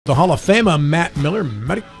The Hall of Famer, Matt Miller.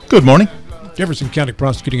 Matty. Good morning. Jefferson County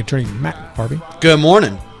Prosecuting Attorney Matt Harvey. Good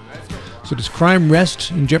morning. So does crime rest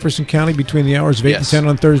in Jefferson County between the hours of 8 and 10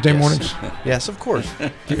 on Thursday mornings? Yes, of course.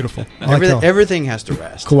 Beautiful. Everything has to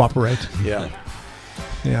rest. Cooperate. Yeah.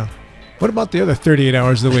 Yeah. What about the other 38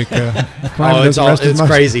 hours of the week? Crime it's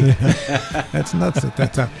crazy. Yeah. That's nuts at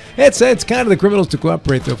that time. It's kind of the criminals to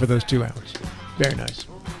cooperate, though, for those 2 hours. Very nice.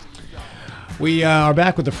 We are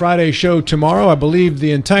back with the Friday show tomorrow. I believe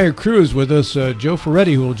the entire crew is with us. Joe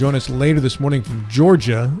Ferretti, who will join us later this morning from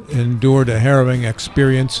Georgia, endured a harrowing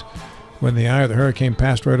experience when the eye of the hurricane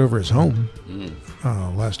passed right over his home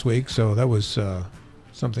last week. So that was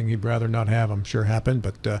something he'd rather not have, I'm sure, happen.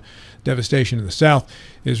 But devastation in the South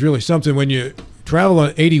is really something. When you travel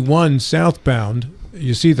on 81 southbound,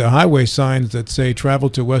 you see the highway signs that say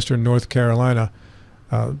travel to western North Carolina,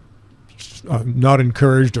 not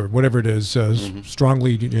encouraged, or whatever it is,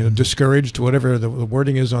 strongly discouraged, whatever the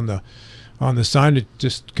wording is on the sign. It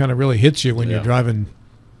just kind of really hits you when you're driving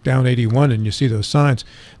down 81 and you see those signs.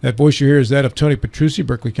 That voice you hear is that of Tony Petrucci,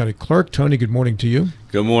 Berkeley County Clerk. Tony, good morning to you.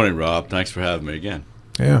 Good morning, Rob. Thanks for having me again.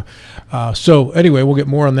 Yeah. So anyway, we'll get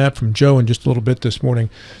more on that from Joe in just a little bit this morning.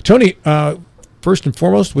 Tony, first and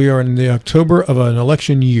foremost, we are in the October of an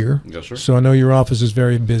election year. Yes, sir. So I know your office is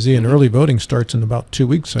very busy, and early voting starts in about 2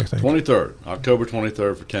 weeks, I think. October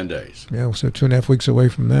 23rd for 10 days. Yeah, so 2.5 weeks away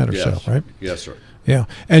from that or so, right? Yes, sir. Yeah,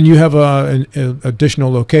 and you have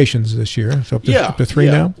additional locations this year, so up to 3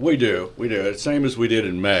 now? We do. It's same as we did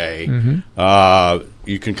in May.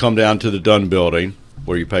 You can come down to the Dunn Building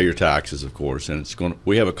where you pay your taxes, of course, and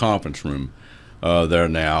we have a conference room there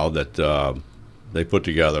now that they put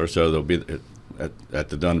together, so there'll be at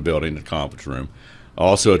the Dunn Building, the conference room.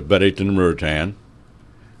 Also at Bennington and Rutan,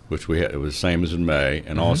 which it was the same as in May,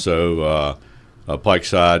 and also a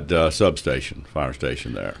Pikeside substation, fire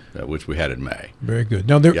station there, which we had in May. Very good.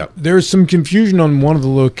 Now, there's some confusion on one of the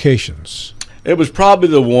locations. It was probably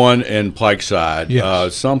the one in Pikeside.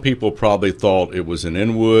 Yes. Some people probably thought it was in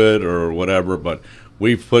Inwood or whatever, but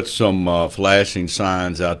we've put some flashing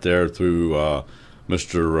signs out there through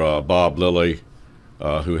Mr. Bob Lilly,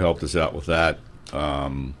 who helped us out with that.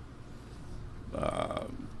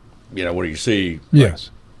 Where you see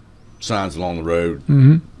signs along the road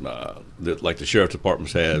that, like the sheriff's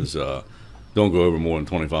department has, don't go over more than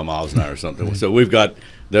 25 miles an hour or something. So we've got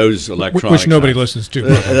those electronic which nobody listens to.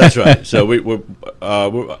 That's right. So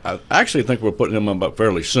I actually think we're putting them up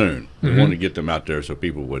fairly soon. We want to get them out there so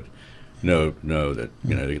people would know that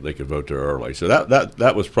they could vote there early. So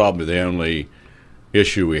that was probably the only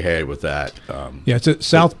issue we had with that. It's at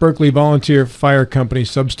South Berkeley Volunteer Fire Company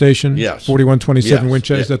substation. Yes. 4127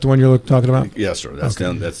 Winchester. Is that the one you're talking about? Yes, sir. That's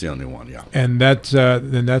the only one. Yeah. And that's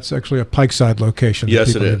actually a Pikeside location.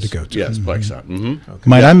 Yes, that people need to go to. Yes, Pikeside. Okay.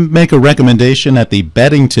 Might I make a recommendation at the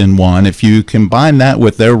Beddington one? If you combine that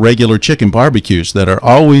with their regular chicken barbecues that are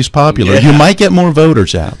always popular, you might get more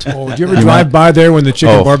voters out. Oh, did you ever drive by there when the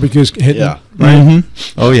chicken barbecue's hitting? Yeah. Right?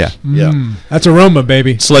 Oh, yeah. Yeah. That's aroma,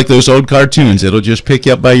 baby. It's like those old cartoons. It'll just pick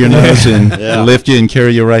you up by your nose and lift you and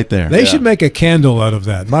carry you right there. They should make a candle out of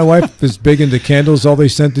that. My wife is big into candles, all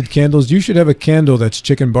these scented candles. You should have a candle that's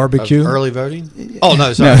chicken barbecue. Early voting? Oh,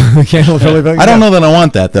 no, sorry. No, candle of early voting? I don't know that I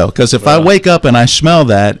want that, though, because if I wake up and I smell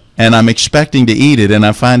that and I'm expecting to eat it and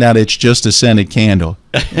I find out it's just a scented candle,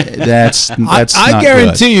 that's I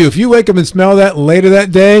guarantee you, if you wake up and smell that later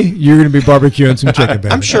that day, you're going to be barbecuing some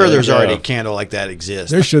chicken. I'm sure there's already a candle like that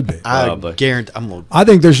exists. There should be. I guarantee. I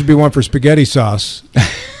think there should be one for spaghetti sauce,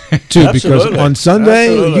 too, because on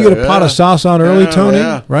Sunday, you get a pot of sauce on early,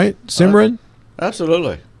 Tony, right? Simmering?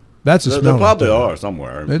 Absolutely. That's a smell. There probably are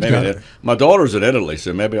somewhere. My daughter's in Italy,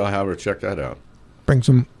 so maybe I'll have her check that out. Bring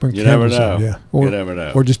You never know. Or, you never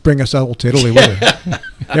know. Or just bring us out to Italy with her.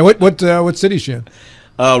 Yeah, what city is she in?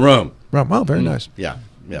 Rome. Rome. Oh, very nice. Yeah.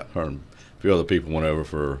 Her and a few other people went over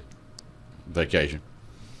for vacation.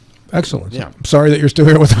 Excellent. Yeah. I'm sorry that you're still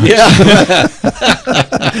here with us. Yeah.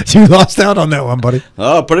 You lost out on that one, buddy.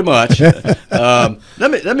 Oh, pretty much.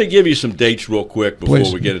 Let me give you some dates real quick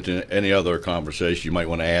before we get into any other conversation you might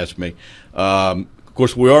want to ask me. Of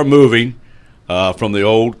course, we are moving from the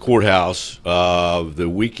old courthouse the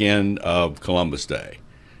weekend of Columbus Day.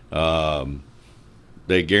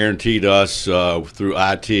 They guaranteed us through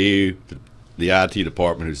IT, the IT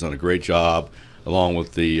department, who's done a great job, along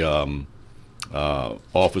with the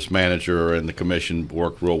office manager and the commission,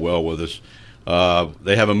 worked real well with us.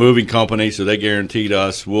 They have a moving company, so they guaranteed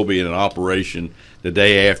us we'll be in an operation the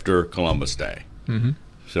day after Columbus Day.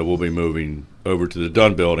 So we'll be moving over to the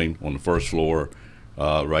Dunn Building on the first floor,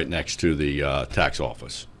 right next to the tax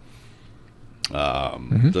office.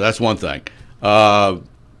 So that's one thing.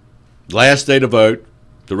 Last day to vote,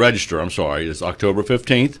 to register, I'm sorry, is October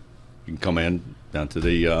 15th. You can come in down to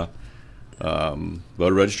the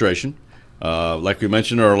voter registration. Like we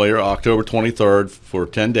mentioned earlier, October 23rd for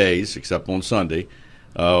 10 days, except on Sunday.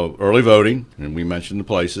 Early voting, and we mentioned the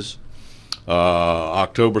places.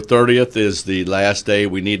 October 30th is the last day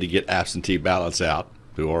we need to get absentee ballots out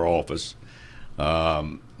to our office.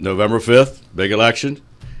 November 5th, big election.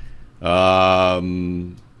 We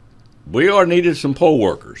are needed some poll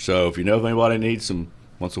workers, so if you know of anybody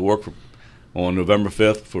wants to work on November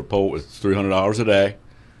 5th for poll, it's $300 a day.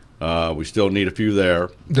 We still need a few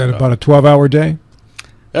there. Is that about a 12-hour day?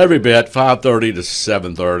 Every bit, 5:30 to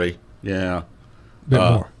 7:30. Yeah. Bit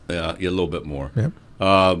more. Yeah, a little bit more. Yep.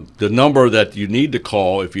 The number that you need to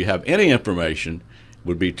call if you have any information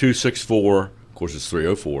would be 264, of course it's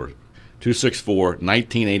 304,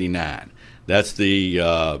 264-1989. That's the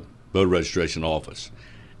voter registration office.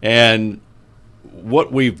 And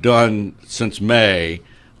what we've done since May,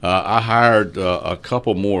 I hired a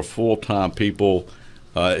couple more full-time people.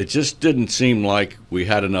 It just didn't seem like we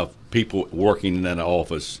had enough people working in that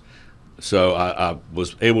office. So I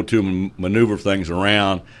was able to maneuver things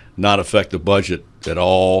around, not affect the budget at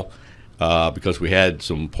all, because we had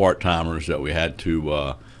some part-timers that we had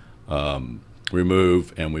to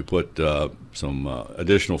remove, and we put some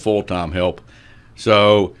additional full-time help.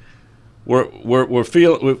 So we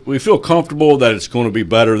feel comfortable that it's going to be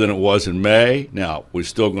better than it was in May. Now, we're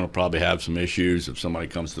still going to probably have some issues if somebody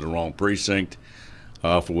comes to the wrong precinct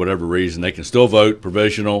for whatever reason. They can still vote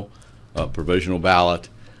provisional ballot.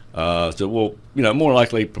 So we'll, more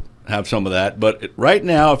likely have some of that. But right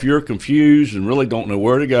now, if you're confused and really don't know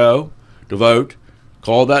where to go to vote,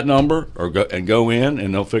 call that number or go in,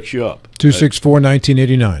 and they'll fix you up.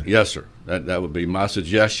 264-1989. Yes, sir. That would be my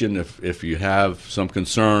suggestion if you have some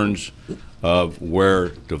concerns of where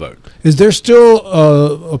to vote. Is there still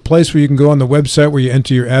a place where you can go on the website where you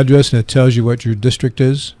enter your address and it tells you what your district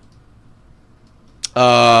is?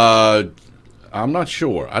 I'm not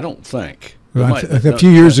sure. I don't think. A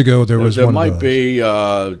few years ago, there was one. There might be.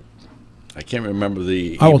 I can't remember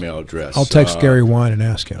the email address. I'll text Gary Wine and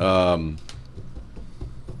ask him. I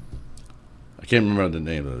can't remember the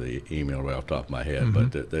name of the email right off the top of my head,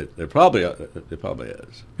 but there probably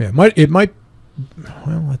is. Yeah, it might.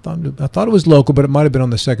 Well, I thought it was local, but it might have been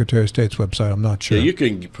on the Secretary of State's website. I'm not sure. Yeah, you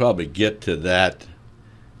can probably get to that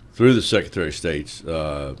through the Secretary of State's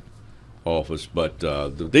office, but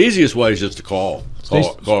the easiest way is just to call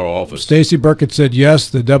our office. Stacy Burkett said yes,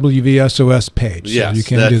 the WVSOS page. Yes, so you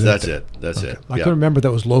can do that. That's it. I couldn't remember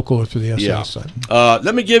that was local or through the SAS site.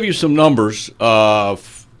 Let me give you some numbers.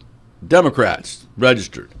 Democrats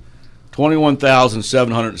registered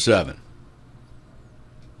 21,707.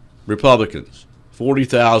 Republicans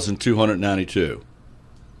 40,292.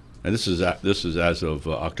 And this is as of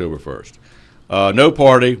October 1st. No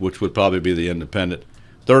party, which would probably be the independent,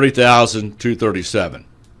 30,237.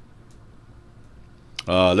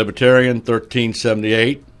 Libertarian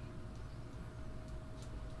 1378.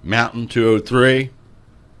 Mountain 203.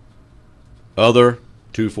 Other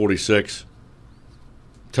 246.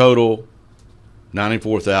 Total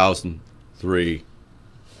 94,003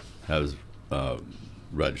 has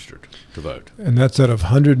registeed to vote. And that's out of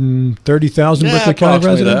 130,000 Berkeley County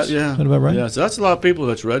residents? Yeah. Is that about right? Yeah, so that's a lot of people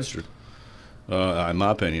that's registered, in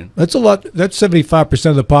my opinion. That's a lot. That's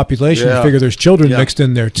 75% of the population. Yeah. You figure there's children mixed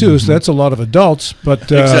in there, too, so that's a lot of adults. But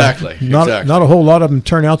Exactly. Not a whole lot of them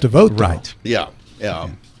turn out to vote, though. Right. Yeah.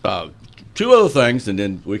 Two other things, and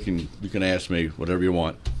then you can ask me whatever you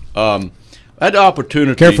want. I had the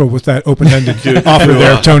opportunity. Careful with that open-ended offer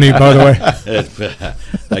there, Tony, by the way.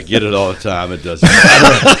 I get it all the time. It doesn't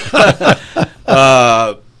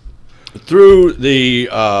matter. Through the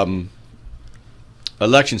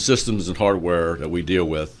election systems and hardware that we deal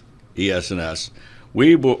with, ES&S,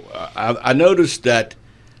 I noticed that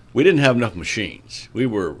we didn't have enough machines. We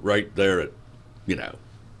were right there at,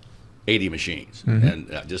 80 machines,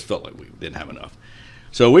 and I just felt like we didn't have enough.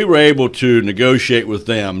 So we were able to negotiate with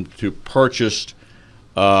them to purchase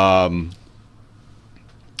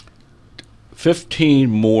 15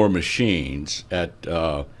 more machines at.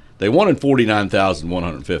 They wanted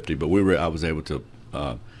 49,150, but I was able to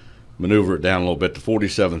maneuver it down a little bit to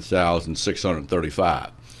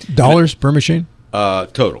 47,635 dollars per machine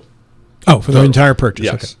total. Oh, for the entire purchase.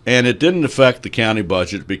 Yes, okay. And it didn't affect the county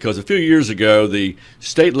budget because a few years ago the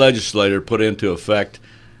state legislature put into effect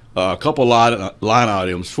a couple line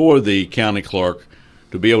items for the county clerk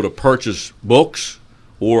to be able to purchase books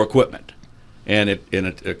or equipment, and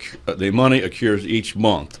the money accrues each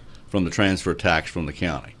month from the transfer tax from the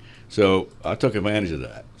county. So I took advantage of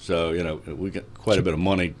that. So we got quite a bit of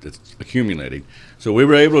money that's accumulating. So we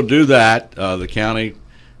were able to do that. The county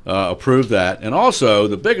approved that. And also,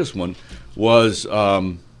 the biggest one was it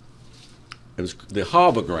was the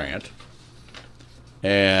HAVA grant,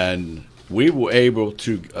 and we were able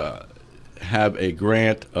to have a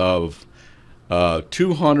grant of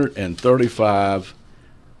 235.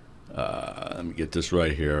 Let me get this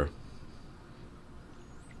right here.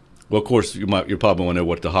 Well, of course, you probably want to know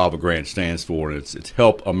what the HAVA grant stands for. It's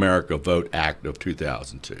Help America Vote Act of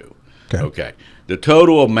 2002. Okay. The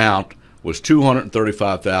total amount was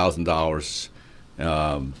 $235,000,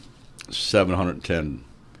 710.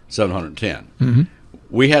 Mm-hmm.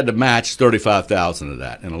 We had to match 35,000 of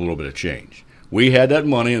that and a little bit of change. We had that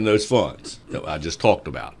money in those funds that I just talked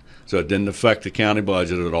about, so it didn't affect the county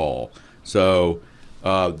budget at all. So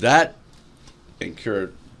that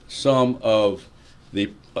incurred some of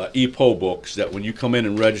the e-poll books that when you come in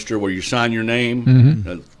and register, where you sign your name,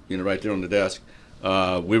 Mm-hmm. Right there on the desk,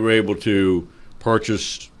 we were able to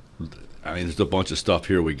purchase. I mean, there's a bunch of stuff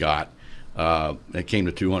here we got. It came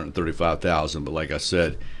to $235,000, but like I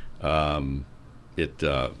said, we only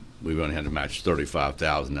had to match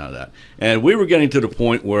 $35,000 out of that, and we were getting to the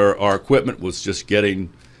point where our equipment was just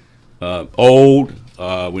getting old.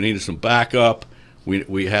 We needed some backup.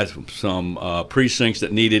 We had some precincts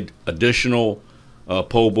that needed additional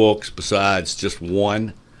poll books besides just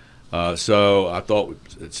one. So I thought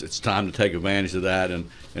it's time to take advantage of that,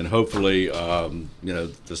 and hopefully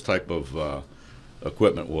this type of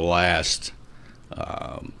equipment will last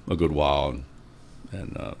a good while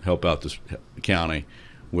and help out the county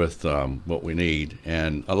with what we need.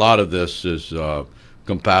 And a lot of this is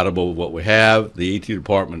compatible with what we have. The ET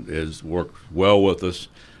department is worked well with us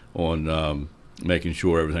on making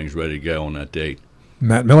sure everything's ready to go on that date.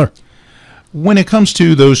 Matt Miller. When it comes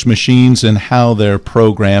to those machines and how they're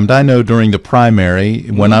programmed, I know during the primary,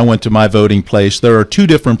 when I went to my voting place, there are two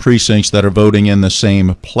different precincts that are voting in the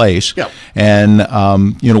same place. Yep. And,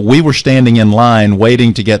 we were standing in line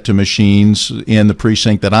waiting to get to machines in the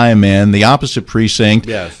precinct that I am in. The opposite precinct,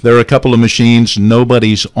 yes, there are a couple of machines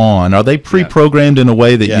nobody's on. Are they pre-programmed in a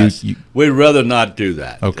way that yes. you We'd rather not do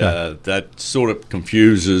that. Okay. That sort of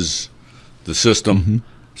confuses the system. Mm-hmm.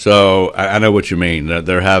 So I know what you mean.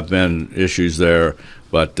 There have been issues there,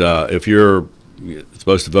 but if you're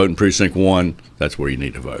supposed to vote in precinct 1, that's where you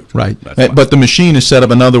need to vote. Right. That's But the machine is set up,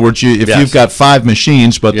 in other words, if Yes. you've got 5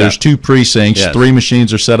 machines, but Yeah. there's 2 precincts, Yes. 3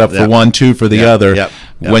 machines are set up for Yep. one, 2 for the Yep. other. Yep.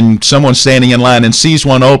 Yep. When someone's standing in line and sees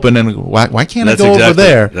one open, and why can't That's I go over exactly-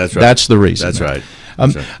 there? that's right. That's the reason. That's right.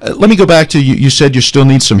 Let me go back to you said you still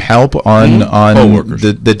need some help on Poll workers.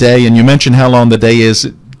 the day, and you mentioned how long the day is.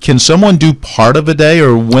 Can someone do part of a day,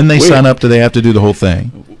 or when they sign up, do they have to do the whole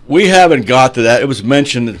thing? We haven't got to that. It was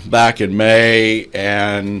mentioned back in May,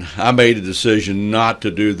 and I made a decision not to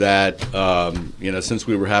do that. Since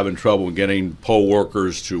we were having trouble getting poll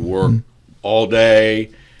workers to work all day,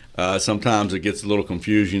 sometimes it gets a little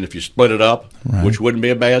confusing if you split it up, Right. which wouldn't be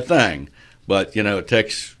a bad thing. But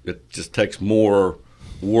it just takes more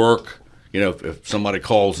work. If somebody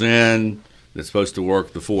calls in that's supposed to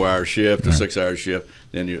work the 4-hour shift, the 6-hour shift,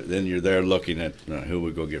 then you're there looking at who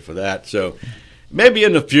we go get for that. So maybe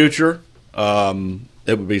in the future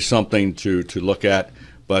it would be something to look at.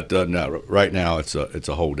 But no, right now it's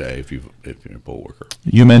a whole day if you're a poll worker.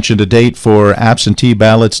 You mentioned a date for absentee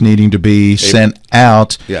ballots needing to be sent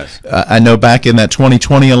out. Yes. I know back in that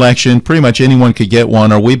 2020 election, pretty much anyone could get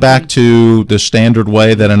one. Are we back to the standard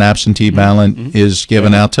way that an absentee ballot is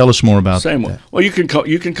given out? Tell us more about Same that. way. Well, you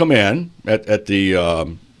can come in at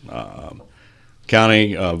the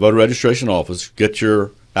county voter registration office, get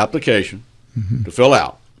your application to fill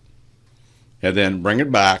out, and then bring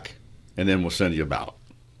it back, and then we'll send you a ballot.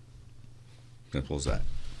 Simple as that.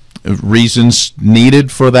 Reasons needed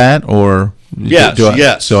for that, or Yes,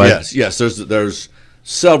 yes. yes. There's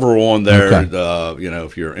several on there. Okay.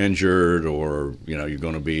 If you're injured or you're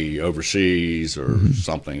going to be overseas or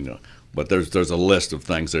something. But there's a list of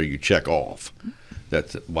things there you check off.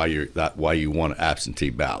 That's why you want an absentee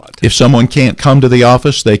ballot. If someone can't come to the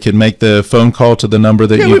office, they can make the phone call to the number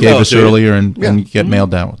that you we gave mail us it to you. earlier and get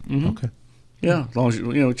mailed out. Okay. Yeah, as long as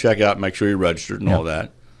you check out, make sure you're registered and all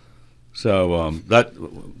that. So that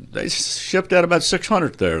they shipped out about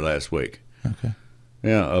 600 there last week. Okay.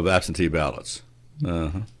 Yeah, of absentee ballots.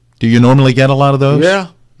 Do you normally get a lot of those?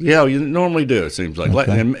 Yeah, you normally do. It seems like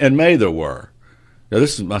Okay. in May there were. Now,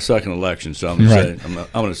 this is my second election, so I'm going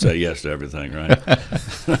to say yes to everything, right?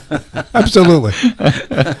 Absolutely.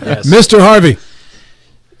 Yes. Mr. Harvey.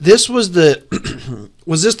 This was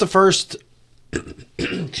was this the first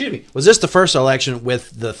excuse me, was this the first election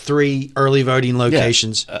with the 3 early voting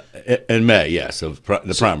locations? In May, yes, of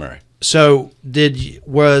the primary. So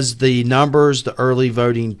was the numbers, the early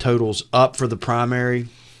voting totals up for the primary?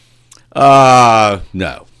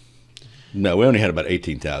 No. No, we only had about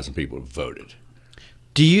 18,000 people who voted.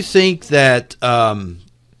 Do you think that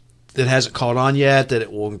that hasn't caught on yet, that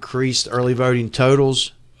it will increase early voting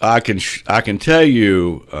totals? I can tell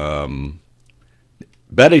you,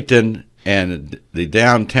 Bennington and the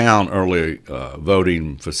downtown early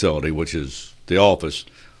voting facility, which is the office,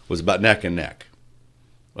 was about neck and neck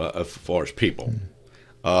as far as people.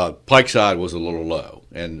 Pikeside was a little low,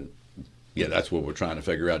 and yeah, that's what we're trying to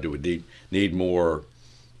figure out. Do we need more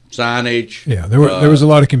signage? Yeah, there was a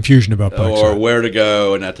lot of confusion about Pikeside. Or where to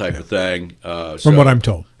go and that type of thing. From what I'm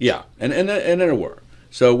told. Yeah, and there were.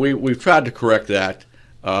 So we've tried to correct that.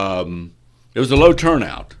 It was a low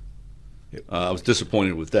turnout. I was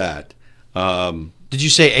disappointed with that. Did you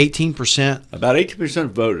say 18%? About 18%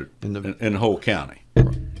 voted in the whole county.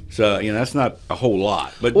 So that's not a whole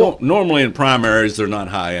lot. But normally in primaries they're not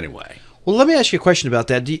high anyway. Well, let me ask you a question about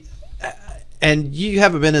that. And you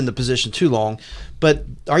haven't been in the position too long, but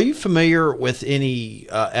are you familiar with any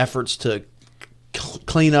efforts to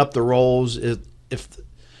clean up the rolls, if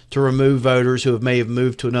to remove voters who may have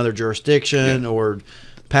moved to another jurisdiction or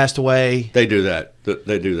passed away? They do that.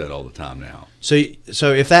 They do that all the time now. So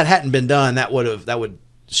if that hadn't been done, that would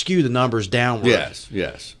skew the numbers downward.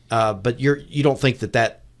 Yes. But you don't think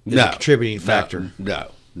that is a contributing factor?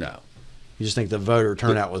 No. You just think the voter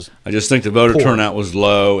turnout was I just think the voter poor. turnout was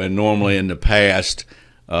low, and normally in the past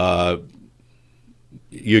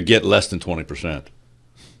you get less than 20%,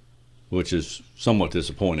 which is somewhat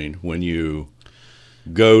disappointing when you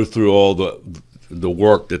go through all the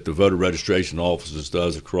work that the voter registration offices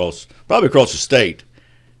does probably across the state.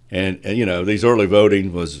 And these early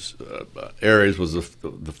voting areas was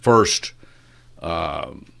the first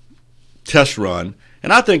test run,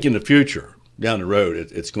 and I think in the future down the road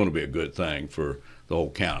it's going to be a good thing for the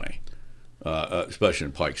whole county, especially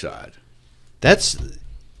in Pikeside. That's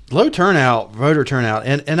low turnout, voter turnout,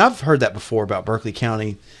 and I've heard that before about Berkeley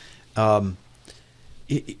County. That's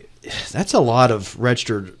a lot of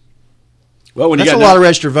registered. Well, that's a lot of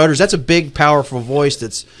registered voters. That's a big, powerful voice.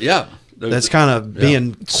 That's kind of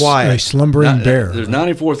being quiet. A slumbering bear. There's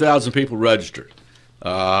 94,000 people registered.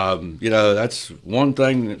 That's one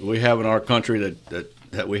thing that we have in our country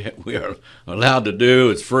that we are allowed to do.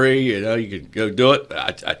 It's free. You can go do it.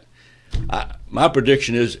 My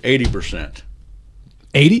prediction is 80%.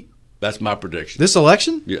 80? That's my prediction. This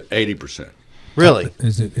election? Yeah, 80%. Really?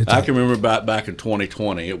 I can remember back in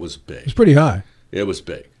 2020, it was big. It's pretty high. It was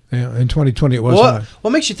big. Yeah, in 2020 it was high.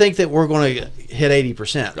 What makes you think that we're going to hit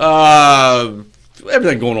 80%?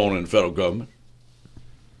 Everything going on in the federal government.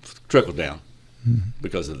 Trickle down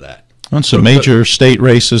because of that. On some major state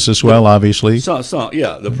races as well, obviously.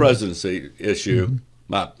 The presidency issue.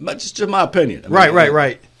 Just my opinion.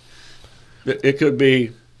 Right. It could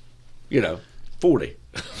be, 40.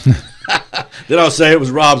 Then I'll say it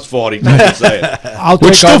was Rob's fault. He didn't say it. I'll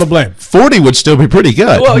take all the blame. 40 would still be pretty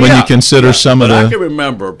good when you consider some of the. I can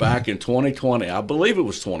remember back in 2020, I believe it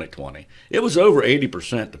was 2020, it was over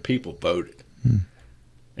 80% of people voted.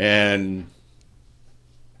 And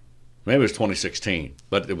maybe it was 2016,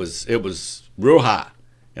 but it was real high.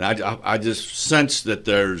 And I just sense that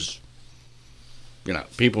there's,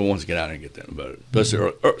 people want to get out and get there and vote,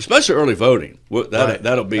 especially early voting.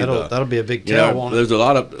 That'll be a big tell. There's a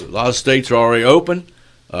lot of states are already open,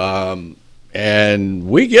 and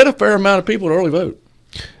we get a fair amount of people to early vote.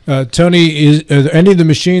 Tony, are there any of the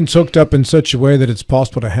machines hooked up in such a way that it's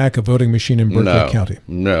possible to hack a voting machine in Berkeley County?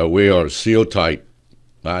 No, we are sealed tight.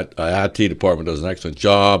 Our IT department does an excellent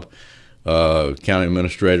job. County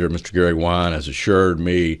Administrator Mr. Gary Wine has assured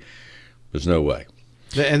me there's no way.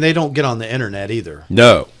 And they don't get on the internet either.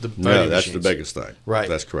 No, that's the biggest thing. Right.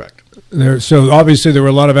 That's correct. So obviously there were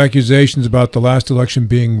a lot of accusations about the last election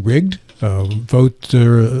being rigged. Some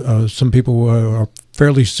people are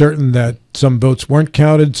fairly certain that some votes weren't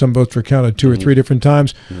counted. Some votes were counted 2 or 3 different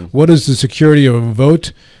times. What is the security of a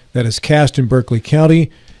vote that is cast in Berkeley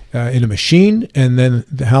County in a machine, and then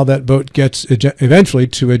how that vote gets eventually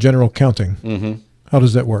to a general counting? How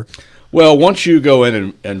does that work? Well, once you go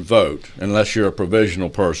in and vote, unless you're a provisional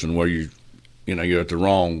person where you're at the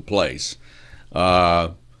wrong place,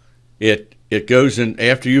 it goes in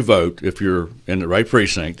after you vote. If you're in the right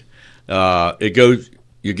precinct, it goes.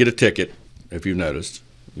 You get a ticket if you've noticed,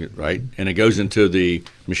 right? And it goes into the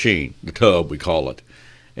machine, the tub we call it,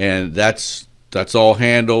 and that's all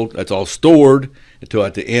handled. That's all stored until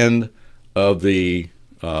at the end of the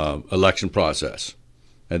election process,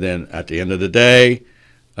 and then at the end of the day.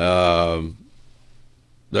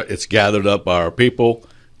 It's gathered up by our people,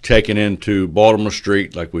 taken into Baltimore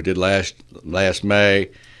Street like we did last May,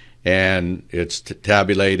 and it's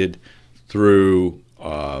tabulated through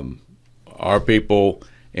our people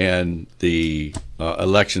and the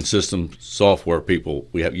election system software people,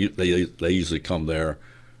 they usually come there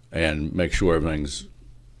and make sure everything's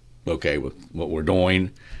okay with what we're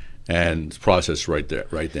doing, and it's processed right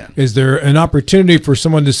then. Is there an opportunity for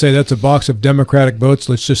someone to say that's a box of Democratic votes,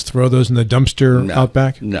 let's just throw those in the dumpster out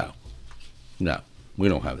back? No, we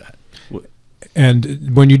don't have that.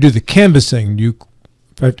 And when you do the canvassing, you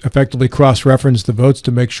effectively cross-reference the votes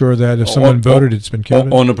to make sure that if someone voted, it's been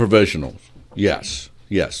counted? On the provisionals, yes.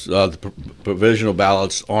 The provisional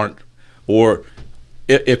ballots aren't, or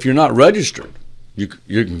if you're not registered, you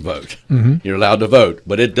can vote. Mm-hmm. You're allowed to vote,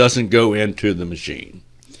 but it doesn't go into the machine.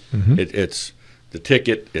 Mm-hmm. It's the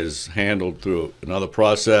ticket is handled through another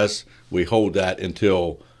process. We hold that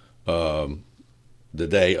until the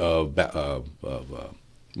day of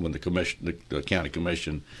when the county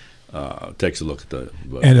commission takes a look at the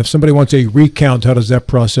vote. And if somebody wants a recount, how does that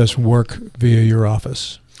process work via your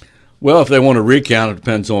office? Well, if they want to recount, it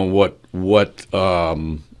depends on what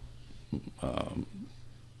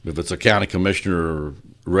if it's a county commissioner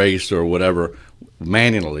race or whatever,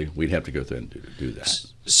 manually, we'd have to go through and do that.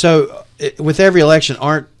 So, with every election,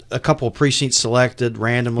 aren't a couple of precincts selected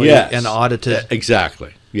randomly and audited?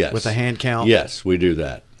 Exactly. Yes. With a hand count? Yes, we do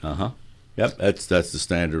that. Yep, that's the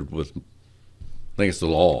standard with, I think it's the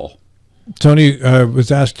law. Tony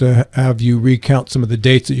was asked to have you recount some of the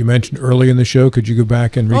dates that you mentioned early in the show. Could you go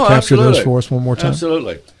back and recapture those for us one more time?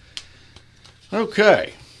 Absolutely.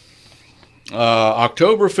 Okay.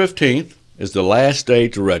 October 15th is the last day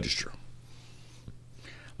to register.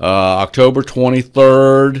 October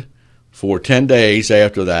 23rd, for 10 days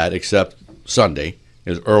after that, except Sunday,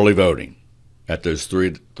 is early voting at those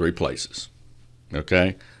three places.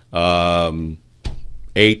 Okay? 8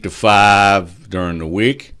 to 5 during the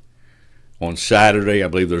week. On Saturday, I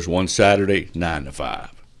believe there's one Saturday, 9 to 5.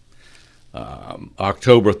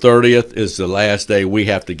 October 30th is the last day we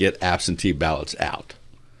have to get absentee ballots out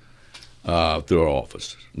through our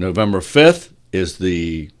office. November 5th is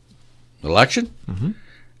the election. Mm-hmm.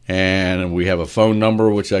 And we have a phone number,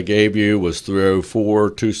 which I gave you, was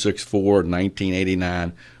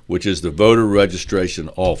 304-264-1989, which is the voter registration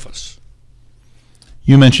office.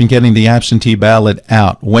 You mentioned getting the absentee ballot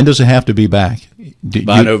out. When does it have to be back?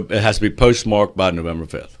 It has to be postmarked by November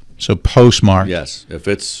 5th. So postmarked. Yes. If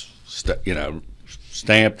it's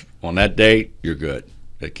stamped on that date, you're good.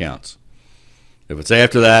 It counts. If it's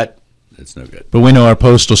after that, it's no good. But we know our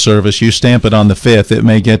postal service, you stamp it on the 5th, it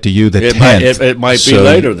may get to you the 10th. It might be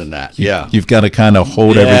later than that, yeah. You've got to kind of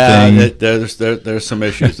hold everything. There's some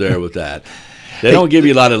issues there with that. They don't give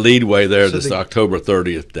you a lot of leadway there this October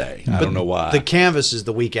 30th day. I don't know why. The canvass is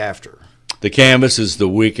the week after. The canvass is the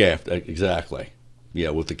week after, exactly.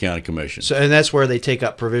 Yeah, with the county commission. So, and that's where they take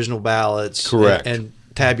up provisional ballots. Correct. And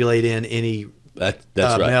tabulate in any that's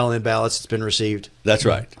right. mail-in ballots that's been received. That's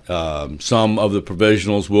right. Some of the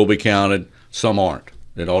provisionals will be counted, some aren't.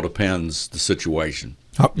 It all depends the situation.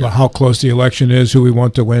 How close the election is, who we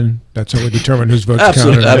want to win. That's how we determine whose votes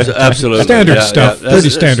counted. Absolutely. Standard stuff. Pretty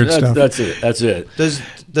standard stuff. That's it.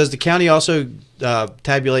 Does the county also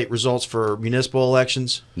tabulate results for municipal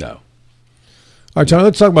elections? No. All right, Tony,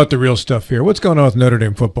 let's talk about the real stuff here. What's going on with Notre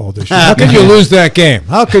Dame football this year? How could you lose that game?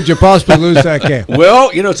 How could you possibly lose that game?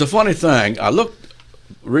 Well, it's a funny thing. I looked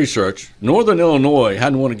research. Northern Illinois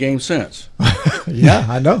hadn't won a game since. Yeah,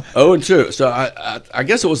 I know. 0-2. So I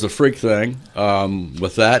guess it was the freak thing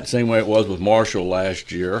with that, same way it was with Marshall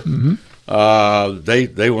last year. Mm-hmm.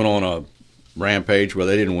 They went on a rampage where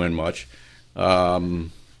they didn't win much. They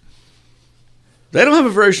don't have a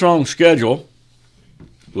very strong schedule,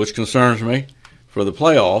 which concerns me, for the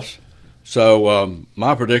playoffs. So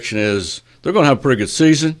my prediction is they're going to have a pretty good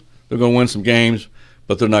season. They're going to win some games,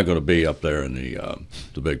 but they're not going to be up there in the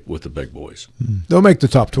big boys. They'll make the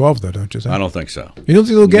top 12, though, don't you think? I don't think so. You don't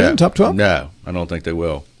think they'll get in top 12? No, I don't think they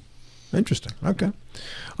will. Interesting. Okay.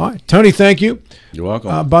 All right. Tony, thank you. You're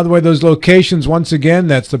welcome. By the way, those locations, once again,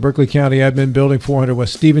 that's the Berkeley County Admin Building, 400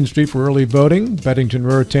 West Stevens Street for early voting, Beddington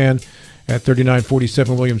Ruritan at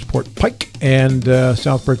 3947 Williamsport Pike, and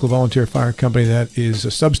South Berkeley Volunteer Fire Company. That is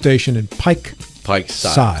a substation in Pike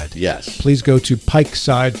Side. Yes. Please go to Pike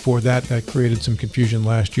Side for that. That created some confusion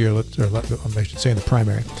last year, I should say in the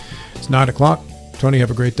primary. It's 9 o'clock. Tony,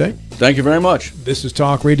 have a great day. Thank you very much. This is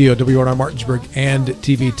Talk Radio, WRR Martinsburg and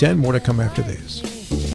TV 10. More to come after this.